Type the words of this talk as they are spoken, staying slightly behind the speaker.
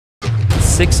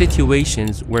6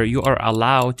 situations where you are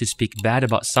allowed to speak bad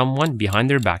about someone behind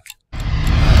their back.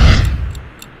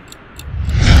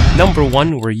 Number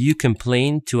 1, where you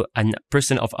complain to a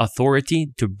person of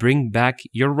authority to bring back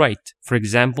your right. For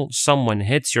example, someone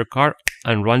hits your car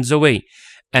and runs away.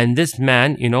 And this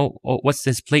man, you know, oh, what's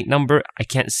this plate number? I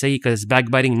can't say because it's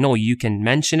backbiting. No, you can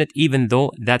mention it even though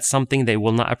that's something they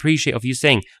will not appreciate of you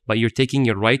saying, but you're taking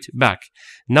your right back.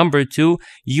 Number 2,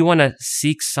 you want to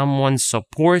seek someone's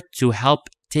support to help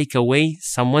take away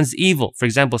someone's evil. For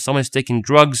example, someone's taking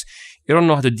drugs. You don't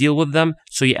know how to deal with them.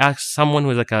 So you ask someone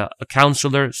who's like a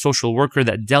counselor, social worker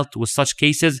that dealt with such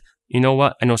cases. You know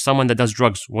what? I know someone that does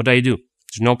drugs. What do I do?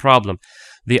 There's no problem.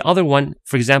 The other one,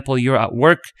 for example, you're at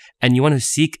work and you want to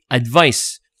seek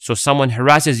advice. So someone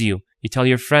harasses you. You tell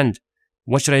your friend,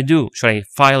 what should I do? Should I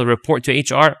file a report to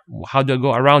HR? How do I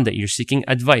go around it? You're seeking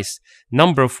advice.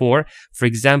 Number 4, for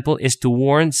example, is to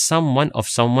warn someone of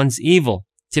someone's evil.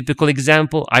 Typical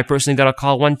example, I personally got a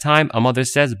call one time. A mother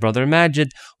says, Brother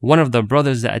Majed, one of the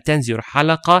brothers that attends your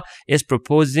halaqah is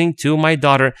proposing to my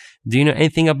daughter. Do you know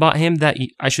anything about him that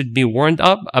I should be warned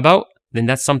about? Then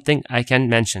that's something I can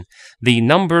mention. The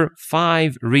number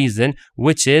 5 reason,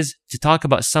 which is to talk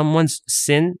about someone's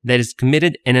sin that is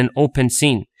committed in an open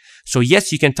scene. So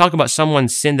yes, you can talk about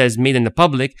someone's sin that is made in the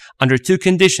public under 2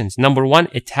 conditions. Number 1,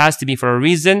 it has to be for a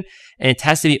reason, and it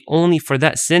has to be only for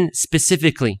that sin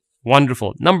specifically.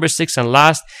 Wonderful. Number 6 and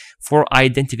last, for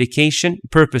identification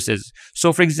purposes.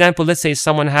 So for example, let's say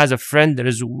someone has a friend that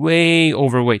is way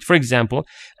overweight, for example,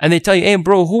 and they tell you, hey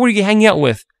bro, who are you hanging out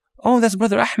with? Oh, that's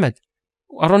Brother Ahmed.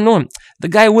 I don't know him. The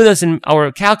guy with us in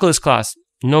our calculus class.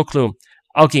 No clue.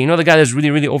 Okay, you know the guy that's really,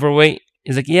 really overweight?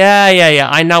 He's like, yeah,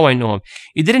 I know him.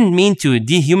 You didn't mean to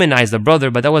dehumanize the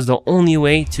brother, but that was the only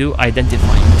way to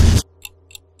identify him.